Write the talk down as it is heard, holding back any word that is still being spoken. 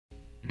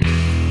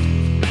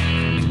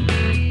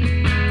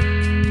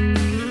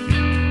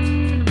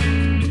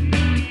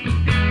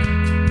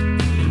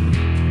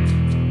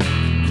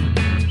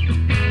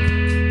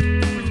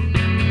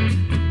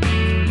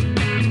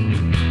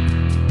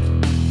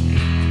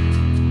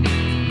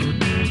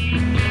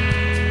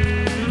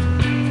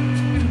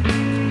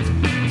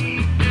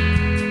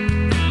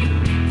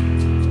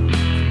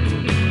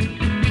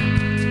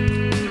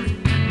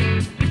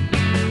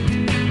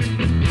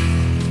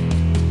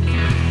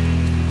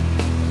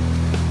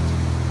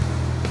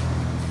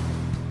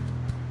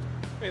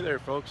Hi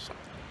there folks,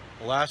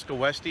 Alaska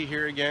Westy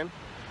here again,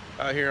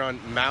 out here on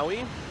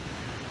Maui,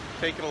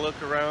 taking a look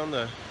around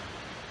the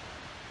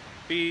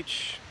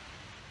beach,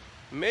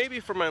 maybe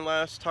for my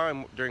last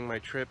time during my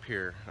trip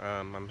here.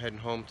 I'm heading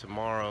home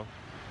tomorrow,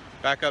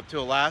 back up to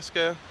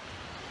Alaska.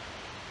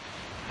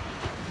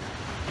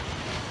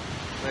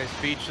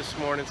 Nice beach this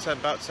morning, it's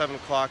about 7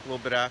 o'clock, a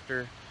little bit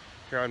after,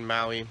 here on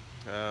Maui.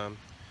 I don't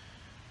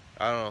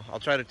know,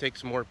 I'll try to take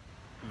some more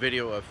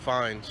video of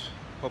finds.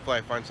 Hopefully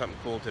I find something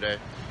cool today.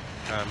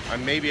 I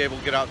may be able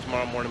to get out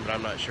tomorrow morning, but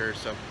I'm not sure.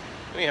 So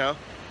anyhow,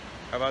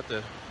 how about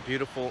the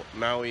beautiful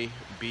Maui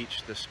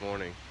beach this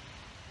morning?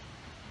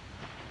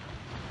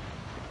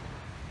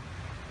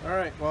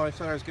 Alright, well, I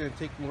said I was going to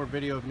take more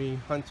video of me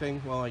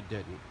hunting. Well, I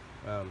didn't.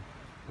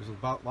 There's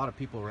a lot of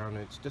people around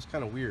and it's just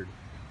kind of weird.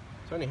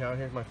 So anyhow,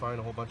 here's my find: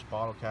 a whole bunch of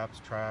bottle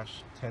caps,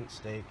 trash, tent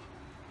stake,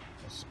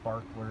 a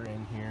sparkler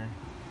in here.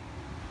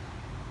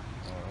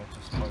 That's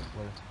a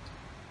sparkler.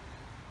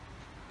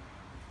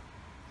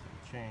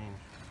 Some change.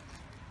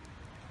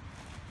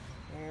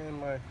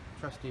 And my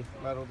trusty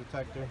metal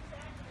detector.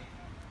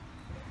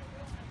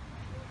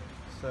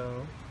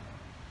 So,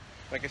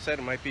 like I said,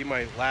 it might be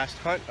my last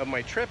hunt of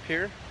my trip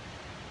here.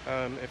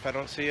 If I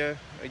don't see you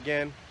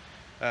again,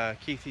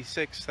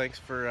 Keithy6, thanks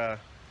for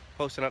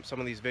posting up some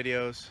of these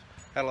videos.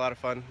 Had a lot of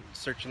fun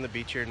searching the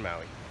beach here in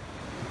Maui.